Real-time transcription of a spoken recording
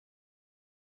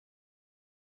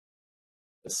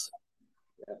Yes.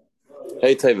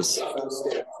 Hey, Tavis.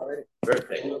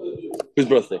 Birthday. Whose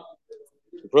birthday?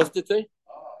 Birthday today?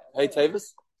 Hey,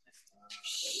 Tavis.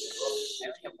 I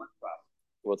only have one problem.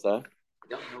 What's that? I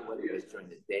don't know whether it was during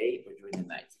the day or during the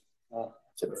night.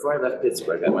 So before I left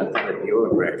Pittsburgh, I went to the Bureau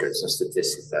of Records and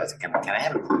Statistics. I was like, can I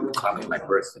have a copy of my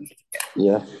birth certificate?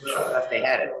 Yeah. Sure enough, they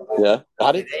had it. Yeah.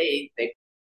 Got it? Today, they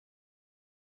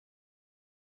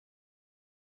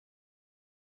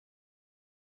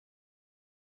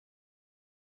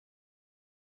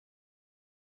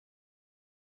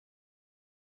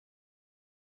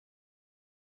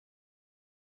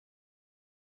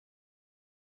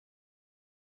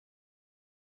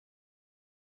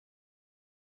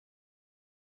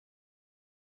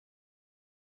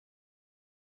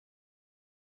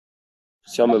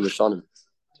Shama Vishanim.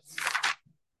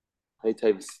 Hey,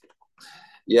 Tavis.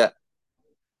 Yeah.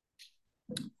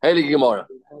 Hey, Gemara.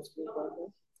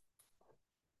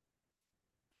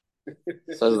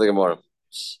 Says the Gemara.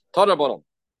 Tadabonam.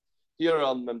 Here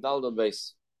on Memdaldan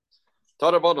base.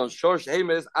 Tadabonam. Shorsh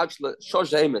Hamis. Actually,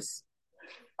 Shorsh Hamis.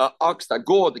 Ox that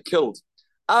go that killed.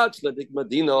 Actually, Dik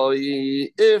Medina.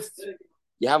 If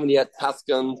you haven't yet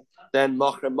pasken, then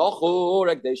Machre Machur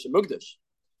Ekdesh Mugdash.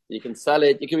 You can sell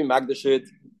it. You can be magdashit.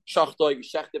 Shachtoi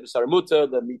Geshechte B'Sar Mutter,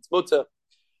 the meat mutter.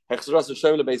 Hechzeras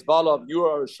Hashem Beis Balav. You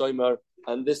are a shomer,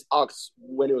 and this ox,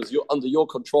 when it was under your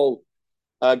control,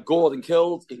 gored and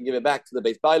killed, you can give it back to the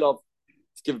Beis Balav.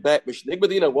 Give it back. Mishnah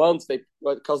Medina once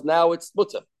because now it's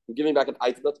mutter. You're giving back an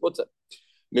item that's mutter.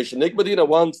 Mishnah Medina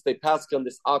once they pass on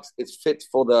this ox is fit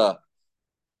for the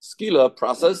skila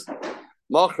process.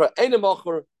 Machra Eina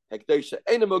Machur Hekdesha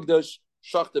Eina Mugdash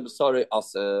Shachte B'Sari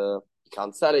Asa. You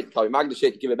can't sell it. You can't be magdash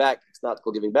it. You give it back. It's not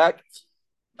called giving back.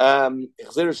 Says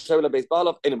Rabbi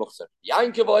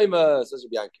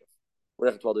Yankiv.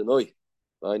 Where echt wel de nooi.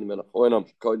 Nein, men gooi hem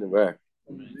koin where.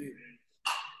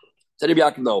 Said Rabbi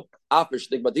Yankiv no. Afish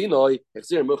dik badinoi.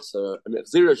 Exir muchser.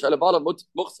 Exir shale bala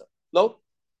muchser. No,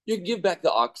 you can give back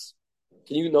the ox.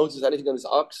 Can you notice anything on this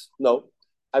ox? No.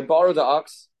 I borrowed the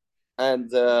ox, and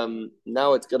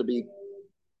now it's going to be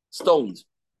stoned.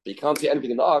 But you can't see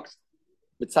anything in the ox.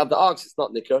 Mitzad the ox, it's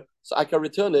not nicker, so I can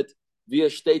return it via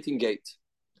stating gate.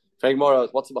 Frank Mora,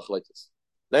 what's the machlaitis?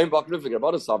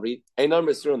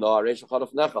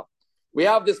 We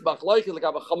have this machlaitis like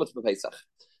a chametz for Pesach.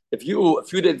 If you a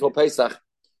few days before Pesach,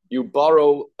 you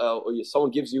borrow or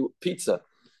someone gives you pizza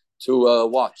to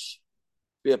watch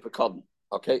via pekadon,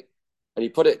 okay, and you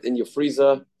put it in your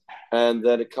freezer, and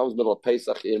then it comes middle of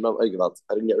Pesach. You remember, I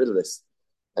didn't get rid of this,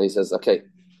 and he says, okay,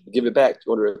 give it back. Do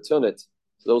you want to return it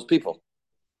to those people?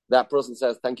 That person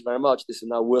says, thank you very much. This is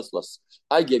now worthless.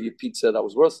 I gave you pizza that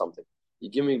was worth something. You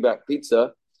give me back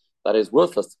pizza that is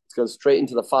worthless. It's going straight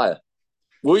into the fire.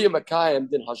 William Makayim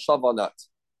did hashav on that.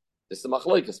 This is the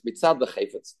machlokes. Mitzad the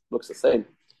chayfetz. Looks the same.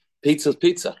 Pizza's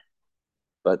pizza.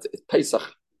 But it's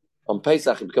Pesach. On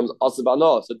Pesach, it becomes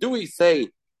asibana. So do we say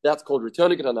that's called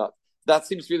returning it or not? That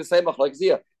seems to be the same machlokes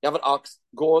here. You have an ox,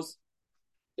 goes.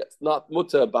 It's not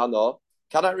mutter bana.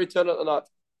 Can I return it or not?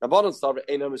 Rabbanon Savra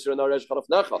Eina Misrina Resh Chalav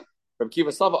Necha. From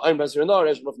Kiva Sava Ein Misrina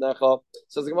Resh Chalav Necha.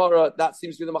 Says the Gemara, that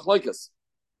seems to be the machlokes.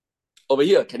 Over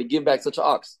here, can he give back such an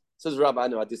ox? Says Rabbi, I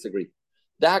know, I disagree.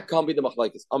 That can't be the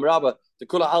machlokes. Rabba, the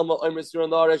Kula Alma Ein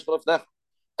Misrina Resh Chalav Necha.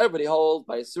 Everybody holds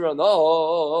by Surah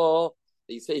no.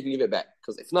 They say he can give it back.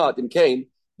 Because if not, in Cain,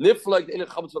 Niflag in a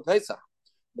Chametz for Pesach.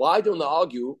 Why don't they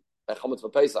argue by Chametz for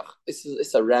Pesach?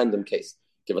 It's a random case.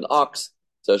 Give an ox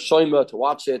to a shomer to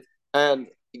watch it, and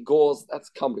it goes, that's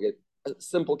complicated. A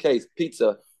simple case,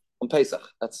 pizza on Pesach.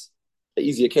 That's the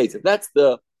easier case. If that's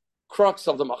the crux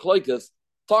of the machlokes,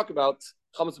 talk about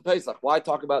Chametz for Pesach. Why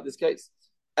talk about this case?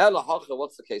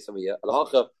 What's the case over here? The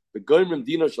whole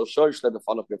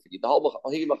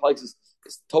machlokes is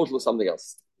totally something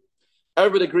else.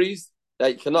 Everybody agrees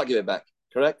that you cannot give it back.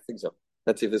 Correct? I think so.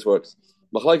 Let's see if this works.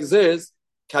 Machlokes is,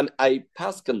 can I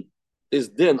pasken this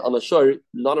din on a shor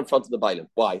not in front of the bailim?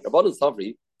 Why? Rabbanon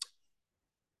Savri,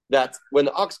 that when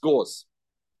the ox goes,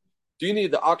 do you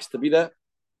need the ox to be there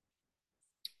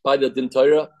by the din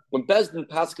Torah? When Bezdin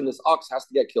paskin, this ox has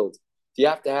to get killed. Do you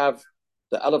have to have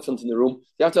the elephant in the room? Do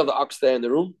you have to have the ox there in the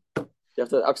room? Do you have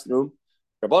to have the ox in the room?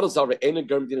 Rabbanon Savri, Einan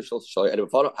Germ Dina Shal Shoy, and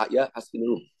yeah, has to be in the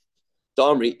room.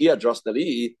 Damri, Ia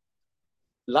Drosnali,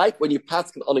 like when you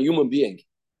paskin on a human being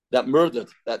that murdered,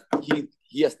 that he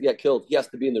has to get killed, he has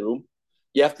to be in the room.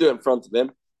 You have to do it in front of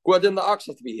him. Well, then the ox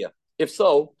has to be here. If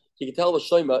so, he can tell the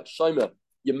shomer,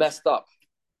 you messed up.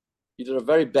 You did a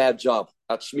very bad job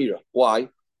at Shmira. Why?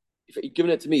 If you'd given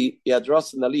it to me, I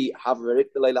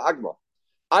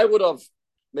would have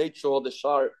made sure this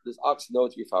ox know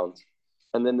to be found.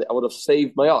 And then I would have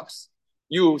saved my ox.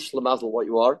 You shlemazel what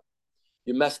you are.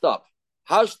 You messed up.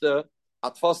 Hashta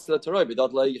atfas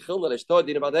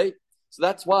so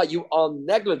that's why you are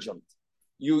negligent.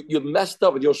 You messed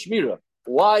up with your shmira.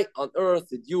 Why on earth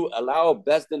did you allow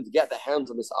Besdin to get the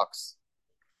hands on this ox?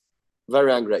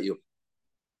 Very angry at you.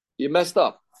 You messed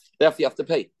up. Therefore, you have to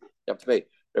pay. You have to pay.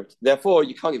 Therefore,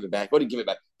 you can't give it back. What do you give it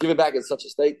back? Give it back in such a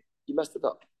state, you messed it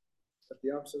up. But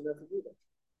the ox will never do that.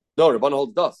 No, Rabbanah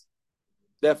holds does.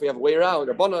 Therefore, you have a way around.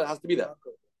 Rabbanah has to be there.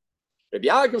 Rabbi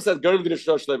Yaakov says, "Garm gonna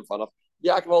show shleim fanaf."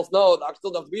 Yaakov holds no. The ox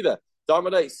still have to be there.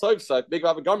 Darmanay, soif, big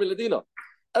have a garmi ladina.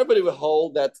 Everybody will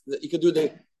hold that you can do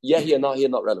the here,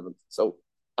 not relevant. So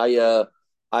I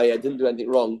didn't do anything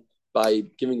wrong by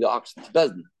giving the ox to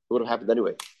Bezdin. It would have happened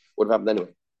anyway.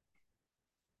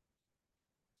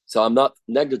 So I'm not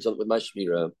negligent with my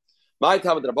shmira. My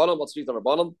time with the Rabbanon, what's the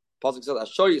Rabbanon? Pasuk says, "I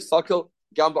show you sakel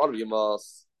gamba you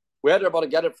must." Where did Rabbanon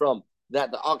get it from?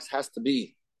 That the ox has to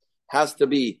be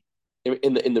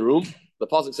in the room. The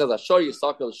pasuk says, "I show you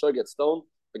sakel, the show gets stoned."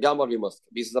 The gamba you must.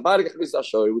 He says, "I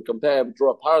show you." We compare, we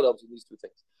draw a parallel between these two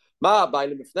things. Ma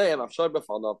bainim b'fneim, I've shown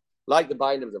b'fanav, like the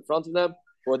bainim is in front of them,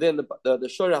 or then the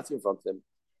show has to be in front of them.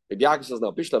 Rabbi Yaakov says,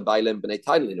 "No, bishlam bailim b'nei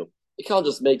tainlinu." You can't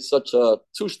just make such a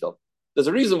tushtel. There's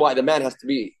a reason why the man has to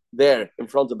be there in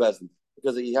front of Bezdin,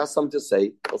 because he has something to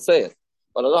say, he'll say it.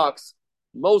 But an ox,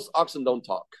 most oxen don't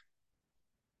talk.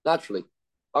 Naturally,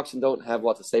 oxen don't have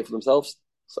what to say for themselves.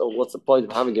 So what's the point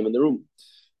of having him in the room?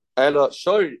 Does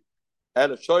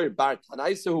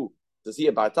he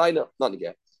a bartaina? Not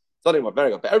again. It's not anymore. Very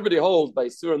good. But everybody holds by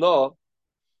surah no.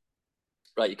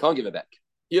 Right, you can't give it back.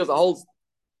 Here's a whole.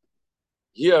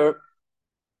 Here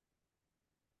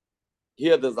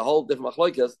there's a whole different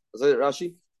machloikas. Is it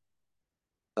Rashi?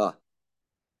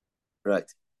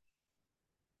 Right.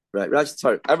 Rashi,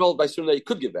 sorry. Everyone by surah you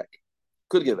could give back.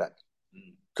 Could give back.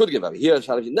 Here,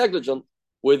 shall be negligent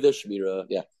with the shmira.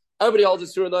 Yeah. Everybody holds the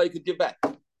surah you could give back.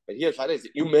 But here, shall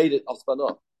you made it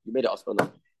aspanah.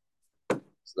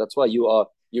 So that's why you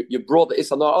brought the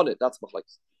isanar on it. That's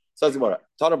machlokes. Says Gemara.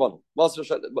 Tarabon.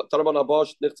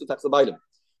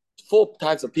 4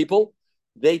 types of people.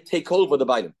 They take over the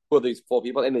bainim. Who are these 4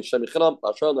 people? And Shemichinam,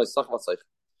 Ashel, Noisach, Vaseich.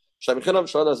 Shemichinam,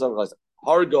 Shel, Noisach,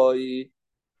 Hargoi,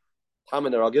 Tam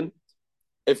and Eragin.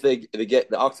 If they get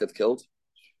the ox gets killed,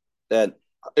 then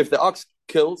if the ox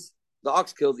kills,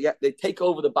 yeah, they take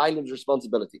over the bainim's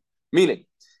responsibility. Meaning,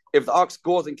 if the ox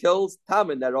goes and kills,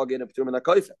 Tam and Eragin,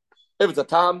 If it's a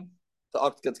Tam, the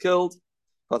ox gets killed,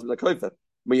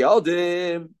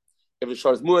 Miyadim. If the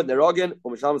shor is muad, Neragin,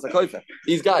 or Misham is a koifer.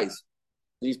 These guys.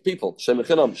 These people,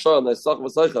 Shemichinam, Shoyam, Nesach,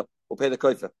 Vasaicha, will pay the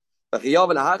koifer.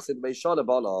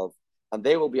 And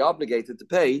they will be obligated to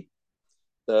pay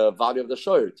the value of the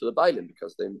shoy to the bailim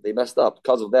because they messed up.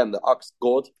 Because of them, the ox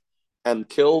gored and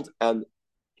killed, and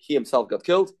he himself got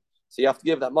killed. So you have to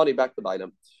give that money back to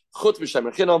bailim. Chut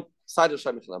v'Shemichinam, side of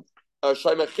Shemichinam.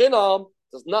 Shemichinam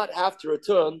does not have to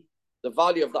return the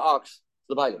value of the ox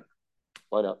to the bailim.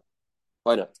 Why not?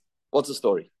 What's the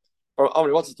story? Or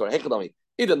Amri, what's the story? Hechadami.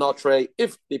 Either not Trey,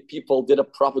 if the people did a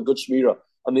proper good shmira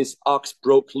and this ox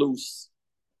broke loose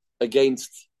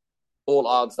against all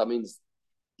odds, that means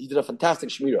he did a fantastic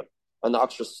shmira and the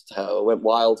ox just went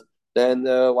wild, then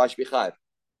why should be chayiv?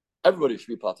 Everybody should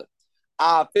be potter.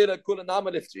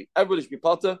 Everybody should be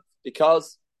potter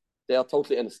because they are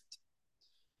totally innocent.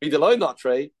 Either not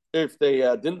Trey, if they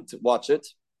didn't watch it,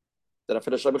 then I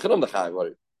finish Shemichinam the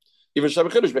chayiv. Even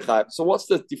Shemichinam is chayiv. So what's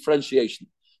the differentiation?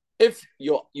 If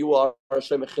you are a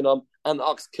Shemichinam and the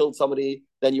ox killed somebody,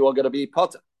 then you are going to be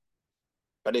potter.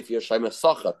 But if you're Shemich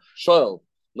Sacha, Shoel,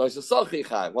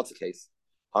 Noisasachi, what's the case?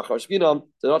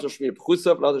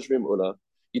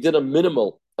 You did a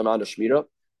minimal amount of shmira,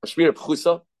 a shmira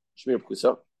pchusa,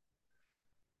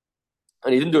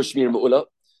 and you didn't do a shmira me'ula.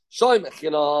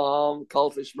 Shemichinam,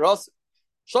 kalfish meras.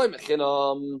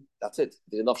 Shemichinam, that's it.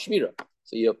 You did enough shmira,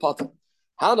 so you're potter.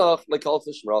 Hanach like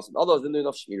kalfish meras, and others didn't do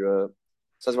enough shmira.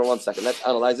 Says for 1 second. Let's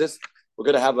analyze this. We're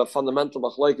going to have a fundamental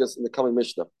machlokes in the coming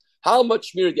Mishnah. How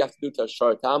much shmir do you have to do to a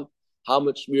shar tam? How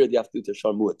much shmir do you have to do to a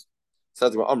shar muad?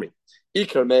 Says for Amri.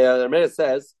 Iker Meir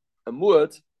says a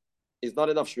muad is not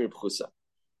enough shmir b'chusa.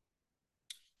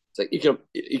 So Iker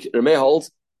Meir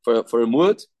holds for a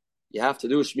muad you have to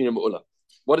do a shmir mu'ula.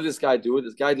 What did this guy do?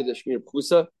 This guy did a shmir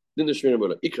b'chusa, didn't do shmir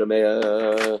mu'ula. Iker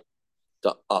Meir.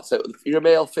 So Iker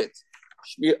Meir fit.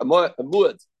 A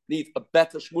muad needs a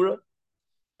better shmura.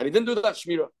 And he didn't do that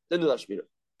shmira.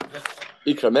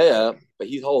 Ikrameya, but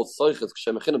he holds soiches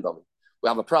k'shemechinam dami. We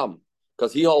have a problem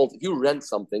because he holds. If you rent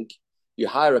something, you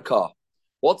hire a car.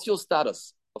 What's your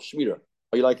status of shmira?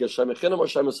 Are you like a shemechinam or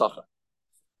shemesacha?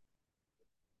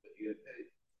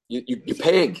 You're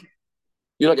paying.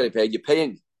 You're not getting paid. You're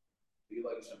paying.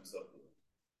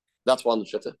 That's one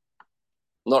shitta.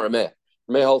 Not Rameh.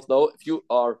 Rameh holds no. If you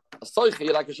are a soicha,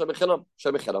 you're like a shemechinam.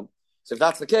 Shemechinam. So if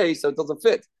that's the case, so it doesn't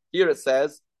fit. Here it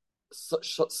says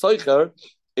soicher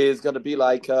is going to be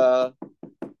like it's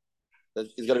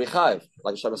going to be chayiv,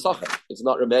 like a shemasacha. It's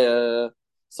not Rameh.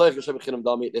 Soicher shemechinam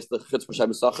dami. It's the chutz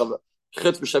b'shemasacha.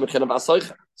 Chutz b'shemechinam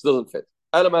asoicha. So it doesn't fit.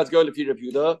 Elamaz go if you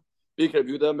rebuda. Big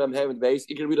rebuda. Mem heaven base.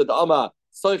 Ik rebuda the ama.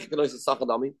 Soicher can also sacha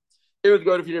dami. It would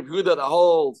go if you rebuda that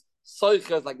holds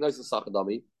soicher is like nice sacha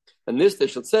dami. And this they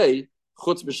should say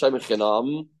chutz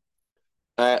b'shemechinam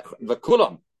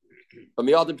v'kulam.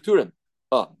 B'miyadim p'turim.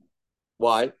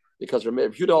 Why? Because Rabbi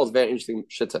Yehuda holds very interesting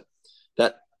shitta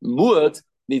that muad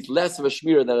needs less of a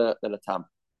shmira than a tam.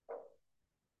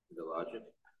 The logic.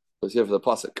 Because here for the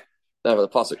pasuk, not for the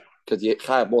pasuk, because you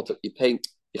chayav more. You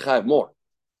chayav more.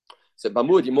 So by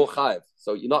muad you're more chayav.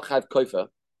 So you're not chayav koifa.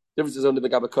 Difference is only the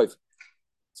gaba koifa.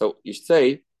 So you should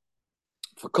say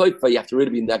for koifa you have to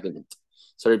really be negligent.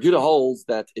 So Rabbi Yehuda holds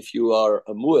that if you are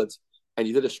a muad and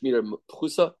you did a shmira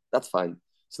pchusa, that's fine.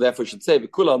 So therefore you should say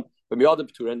v'kulam b'miyadim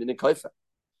p'turim and in koifa.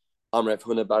 So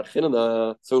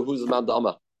who's the man the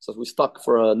Amma? So we stuck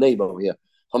for a name over here.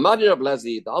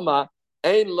 The Amma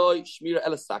ein loy shmira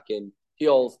elasakin. He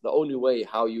holds the only way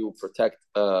how you protect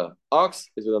ox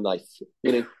is with a knife,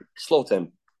 meaning slaughter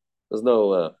him. There's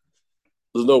no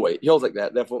way. He holds like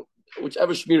that. Therefore,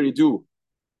 whichever shmira you do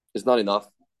is not enough.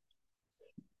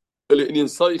 He'll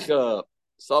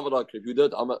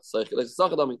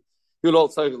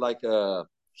hold something like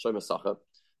shema sacha,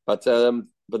 but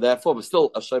therefore, but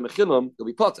still, a shemechinam will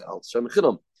be potter. Al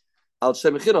shemechinam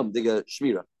diga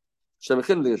shmira.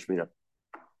 Shemechinam diga shmira.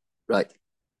 Right.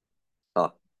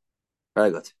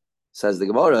 Very good. Says the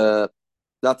Gemara.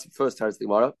 That's the first time the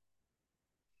Gemara.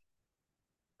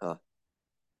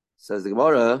 Says the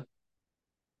Gemara.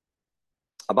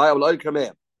 Abai Avloi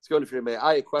Krameya. It's going to Firmeya.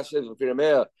 I question for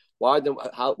Firmeya. Why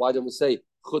don't we say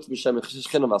chutz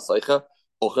b'shemechinam asaycha?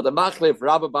 Ochad amachlef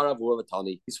Rabba Barav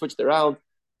Uavatani. He switched around.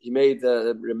 He made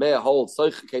the Remeah hold so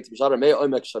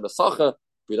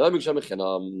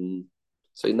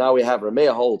now we have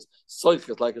Remeah holds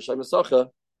soich like a shemasacha.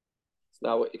 So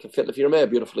now it can fit the Remeah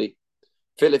beautifully.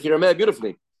 Go if you're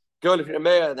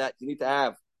Remeah that you need to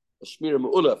have a shmir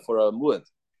mu'ula for a muad,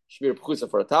 shmir pchusa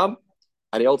for a tam,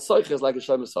 and the old soich is like a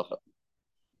shemasacha.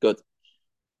 Good.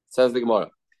 Says the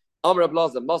Gemara. Amr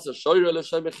Ablaza Masa Shoyra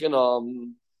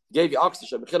l'shemechinam gave you ox to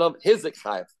shemechinam hizik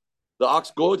chayv. The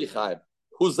ox gored chayv.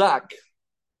 Huzak,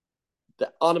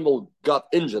 the animal got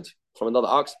injured from another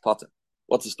ox, potter.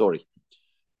 What's the story?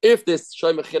 If this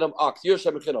shemechinam ox, you're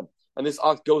shemechinam, and this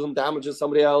ox goes and damages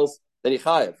somebody else, then he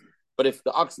chayev. But if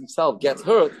the ox himself gets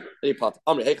hurt, then he potter.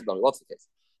 What's the case?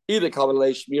 Either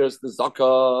kavanei shmiras the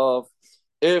zakov.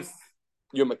 If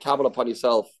you're makabel upon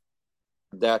yourself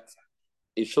that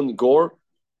it shouldn't gore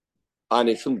and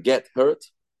it shouldn't get hurt,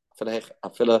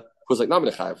 who's like not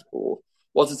chayev.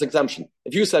 What's its exemption?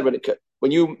 If you said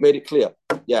when you made it clear,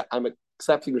 yeah, I'm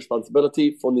accepting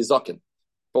responsibility for nizakin.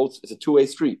 Both it's a two-way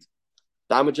street.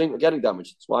 Damaging or getting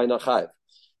damaged. That's why not chayiv.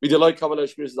 We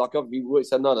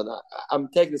said no. I'm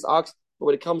taking this ox, but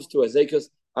when it comes to a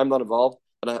zekas, I'm not involved.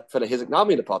 And I feel his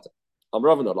nami in the potter. I'm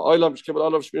raving on oilam shkibel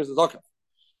olav shmiras zakah.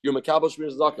 You makabel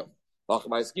shmiras zakah. Ach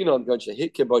my skin on going to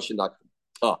hit kibosh nakam.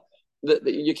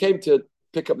 You came to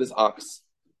pick up this ox.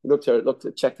 You looked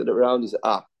at checked it around. You said,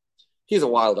 he's a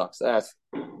wild ox.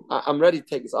 I'm ready to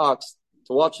take this ox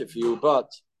to watch it for you, but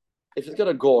if it's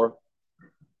gonna gore,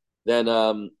 then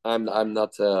I'm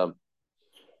not gonna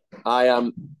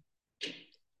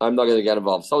get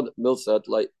involved. So Mil said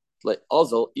like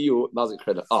Ozel EU Mazik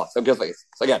Krida. So just like this.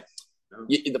 So again,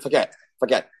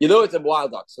 forget. You know it's a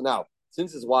wild ox. So now,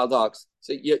 since it's a wild ox,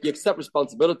 so you accept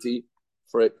responsibility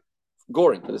for it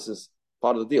goring. This is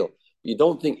part of the deal. You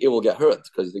don't think it will get hurt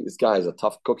because you think this guy is a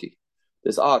tough cookie.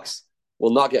 This ox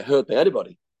will not get hurt by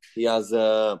anybody. He has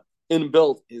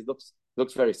inbuilt. He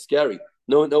looks very scary.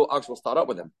 No ox will start up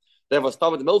with him. Therefore,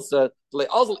 start with the milsa.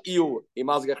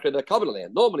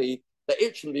 Normally, the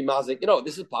it shouldn't be mazik.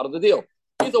 This is part of the deal.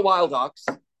 He's a wild ox,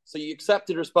 so you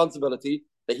accepted responsibility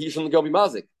that he shouldn't go be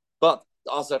mazik. But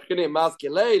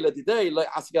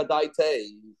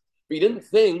we didn't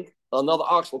think another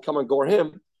ox will come and gore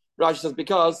him. Rashi says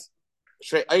because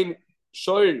he's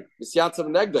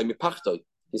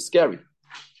scary.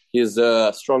 He's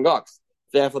a strong ox.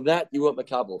 Therefore, that you won't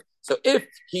makabel. So if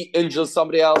he injures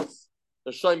somebody else,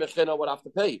 the shoymechina would have to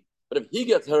pay. But if he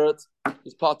gets hurt,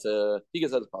 he's potter. He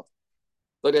gets hurt as potter.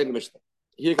 Look at the Mishnah.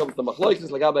 Here comes the machlokes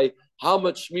lagabe. How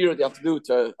much shmira do you have to do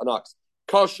to an ox?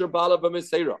 Kosher bala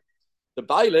b'meseira. The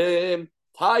bailim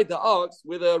tied the ox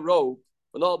with a rope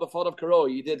But no, before of Karo,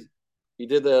 you did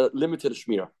a limited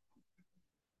shmira.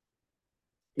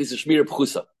 This is shmira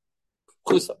pchusa.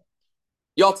 Pchusa.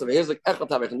 Yotzav, here's like echad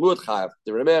havech and muad chayev.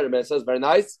 The Remeir says very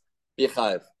nice, be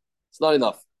chayev. It's not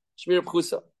enough. Shmira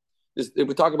pchusa.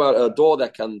 We talk about a door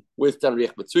that can withstand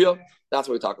riech betzuya. That's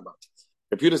what we talk about.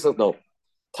 Reputer says no.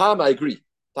 Tam, I agree.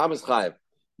 Tam is chayev.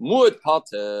 Muad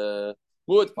pata.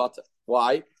 Muad pata.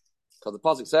 Why? Because the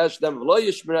pasuk says them v'lo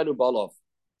yishmerenu balov.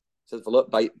 It says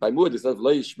by muad it says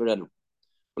v'lo yishmerenu.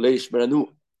 V'lo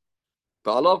yishmerenu.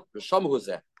 Balov v'sham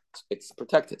huzeh. It's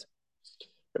protected.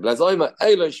 Shmira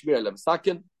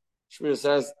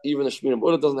says even the Shmira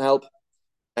Mu'ula doesn't help,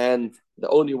 and the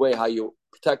only way how you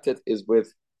protect it is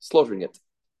with slaughtering it.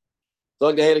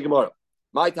 My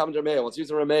time Rameya, what's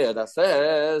using Rameya that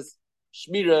says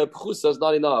Shmira Pchusa is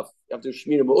not enough. You have to do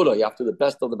Shmira Mu'ula, you have to do the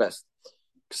best of the best.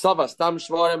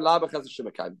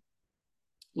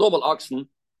 Normal oxen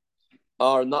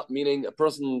are not meaning a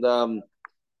person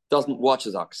doesn't watch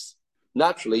his ox.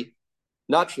 Naturally,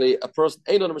 a person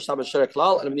a normal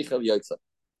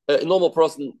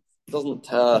person doesn't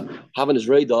have in his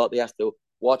radar that he has to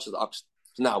watch his ox.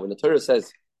 Now, when the Torah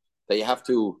says that you have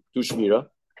to do shmira,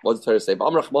 what does the Torah say?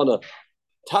 When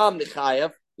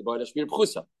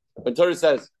the Torah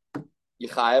says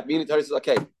yichayev, meaning the Torah says,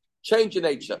 okay, change your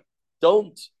nature.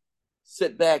 Don't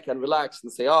sit back and relax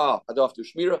and say, I don't have to do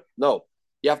shmira. No,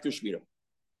 you have to do shmira.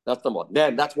 That's number one.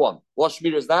 Then that's one. What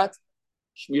shmira is that?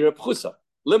 Shmira pchusa.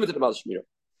 Limited amount of shmira.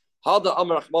 How the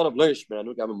Amar Rachman of V'lo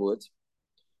Yishmerenu Gamamud.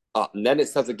 And then it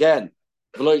says again,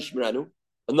 V'lo Yishmerenu,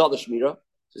 another shmira.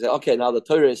 So you say, okay, now the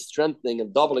Torah is strengthening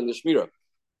and doubling the shmira,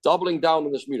 doubling down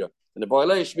on the shmira. And the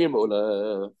Boilei Shmir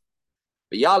Mu'ula.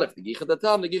 V'yalef the Gicha the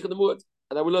Tam, the Gicha the Mu'ud.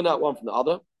 And then we learn that one from the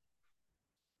other.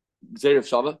 Zerev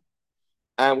Shava.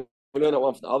 And we learn that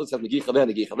one from the other. It says the Gicha there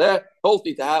and the Gicha there. Both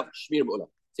need to have Shmir Mu'ula.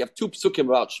 So you have two psukim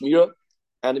about shmira,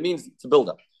 and it means to build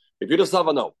up. If you just have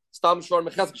a no,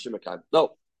 no.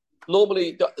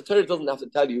 Normally, the Torah doesn't have to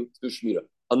tell you to do shmira.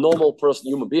 A normal person,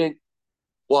 human being,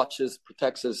 watches,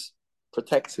 protects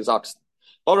his oxen.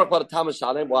 Why?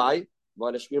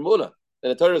 Why the shmir mula?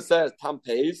 And the Torah says tam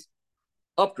pays,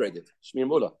 upgraded shmir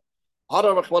mula.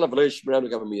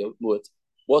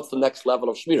 What's the next level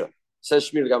of shmira? It says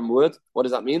shmir gav. What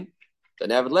does that mean? Then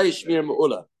have shmir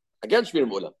mula again shmir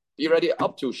mula. Be ready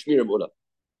up to shmir mula,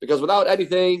 because without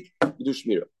anything you do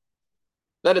shmira.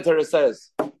 Then the Torah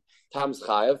says tam's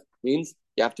chayev means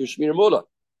you have to shmir mula.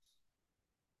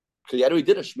 Because you already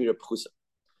did a shmira pchusa.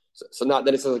 So now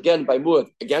then it says again by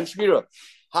muad again shmira.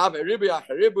 Have a ribiach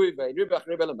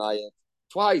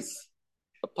twice.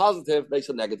 A positive makes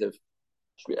a negative.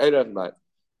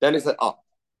 Then it says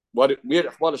what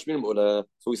shmira mula.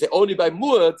 So we say only by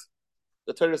muad.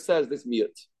 The Torah says this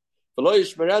miyut. V'lo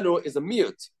yishmerenu is a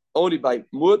miyut only by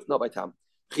muad, not by tam.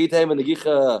 Chiteim and the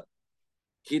gicha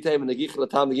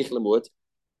latam the gicha lemuad.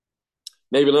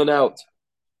 Maybe learn out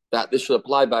that this should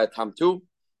apply by a tam too.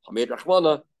 Hamid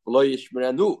Rachmana v'lo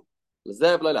yishmerenu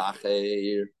lezev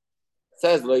le'lacher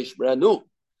says v'lo yishmerenu,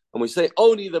 and we say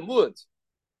only the muad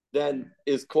then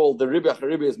is called the ribiach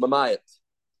is mamayat,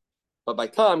 but by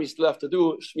tam you still have to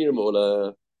do shmir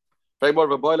mula. Very more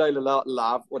of a boilay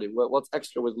lav. What's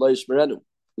extra with lo yishmerenu?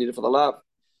 Needed for the lav.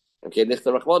 Okay,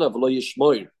 nichter Rachmana v'lo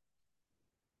yishmoir.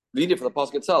 We need it for the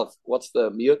pasuk itself. What's the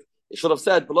miyut? It should have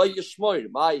said v'lo yishmoir.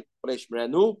 My v'lo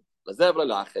yishmerenu lezev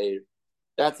le'lacher.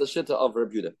 That's the shitta of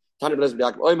Rabbi Yehuda. Tani b'lez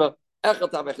b'yakim oima echad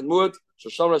tav echad muad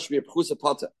shoshamra shmir pchusa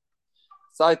pata.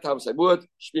 Sai tav say muad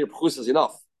shmir pchusa is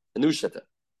enough. A new shitta.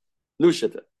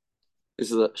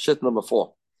 This is a shit number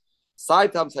 4. Sai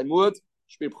tav say muad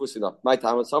shmir pchusa enough. My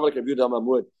time when somebody Rabbi Yehuda amar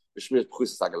muad shmir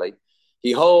pchusa sagalei.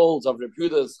 He holds of Rabbi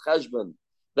Yehuda's cheshbon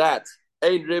that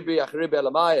ein ribi ach ribi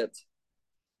elamayat,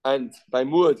 and by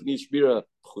muad you need shmira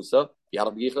pchusa. You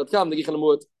have the gichel kam the gichel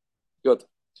muad. Good.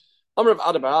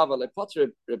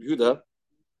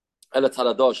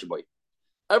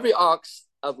 Every ox,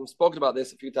 as we've spoken about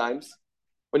this a few times,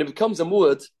 when it becomes a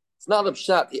muad, it's not a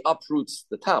pshat, he uproots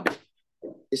the tam.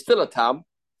 It's still a tam,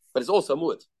 but it's also a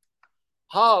muad.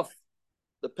 Half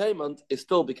the payment is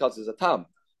still because it's a tam.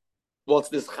 What's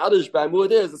this chadish by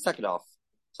muad is the second half.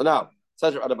 So now,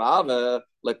 says Bava,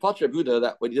 like Patra Buddha,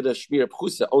 that when you did a shmir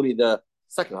pchusa, only the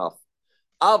second half.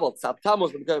 Aval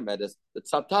tzaptamus, when going about this, the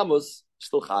tzaptamus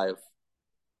still chayiv.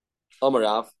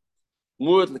 Amarav,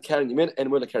 muad lekeren yamin and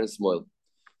muad lekeren smoil.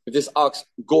 If this ox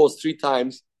goes 3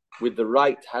 times with the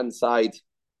right hand side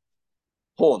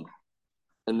horn,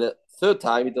 and the 4th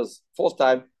time he does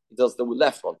the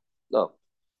left one. No,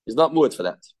 he's not muad for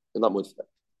that. He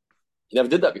never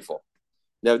did that before.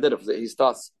 He never did it. He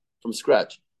starts from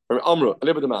scratch. From Amru, a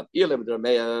little bit of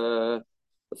man,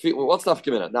 What's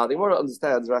nafkamina? Now the Gemara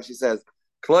understands. Rashi says,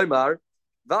 "Kloimar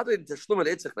vadin teshlumin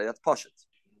itzichle." That's pashut.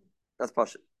 That's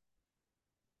pashut.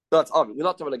 That's obvious. We're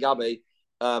not talking about Gabe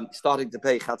starting to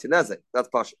pay chatinezek. That's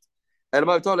pashut. And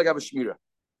I'm talking about shmira.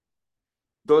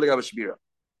 Talking about shmira.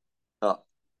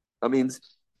 That means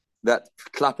that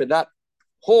clapping that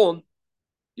horn,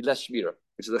 you less shmira,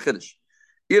 which is a chiddush.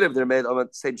 You live there made on the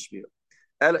same shmira.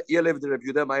 You live there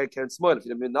Rebuda, my Karen Small, if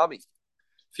you're min nami.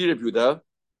 If you're Rebuda,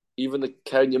 even the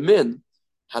Karen Yamin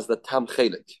has the tam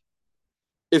chelik.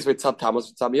 It's with tzad tamus,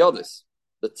 with tam yodis.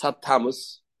 The tzad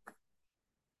tamus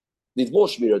needs more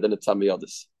shmira than the tam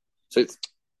yodis. So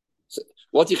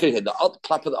what you can hear, the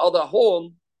clap of the other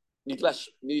horn need less.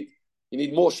 You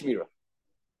need more shmira.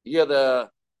 You hear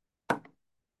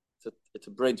it's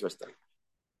a brain twister.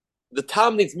 The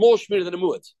tam needs more shmira than the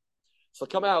muad. So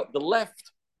come out the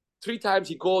left 3 times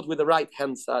he called with the right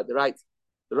hand side, the right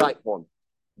horn.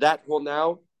 That horn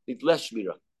now needs less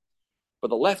shmira, but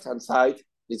the left hand side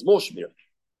needs more shmira.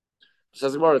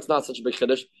 Says Gemara, it's not such a big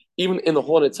chiddush. Even in the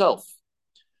horn itself,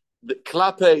 the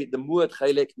klape, the muad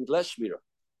chaylik need less shmira,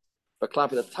 but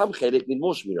klape the tam chaylik need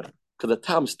more shmira because the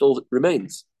tam still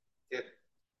remains. Yeah.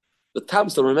 The tam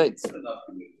still remains.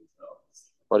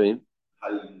 What do you mean? How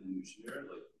do you do shmira?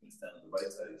 Like stand on the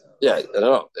right side. Yeah, I don't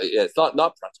know. Yeah, it's not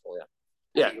practical.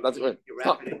 Yeah, that's right. You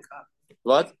wrap it in cotton.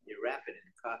 What? You wrap it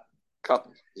in cotton.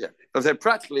 Cotton. Yeah, I'm saying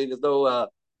practically there's no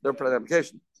practical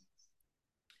application,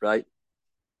 right?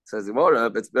 Says the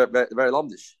Gemara, it's very, very, very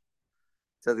lomdish.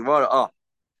 Says the Gemara,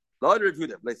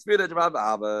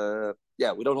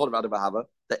 yeah, we don't hold about the Bahava.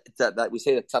 That we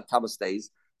say that Tzad Tamas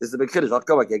stays. This is the big kiddush.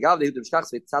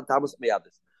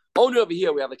 Only over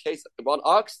here we have a case of one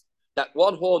ox that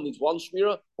one horn needs one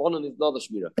shmira, one horn needs another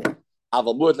shmira.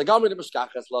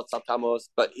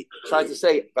 But he tries to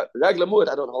say, but regular muad,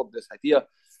 I don't hold this idea,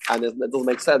 and it doesn't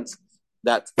make sense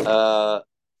that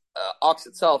ox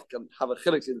itself can have a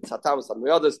chiluk in the tzatamas and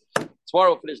the others.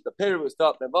 Tomorrow we'll finish the period, we'll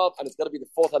start Mevav, and it's going to be the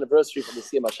 4th anniversary from the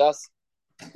Siyam Hashas.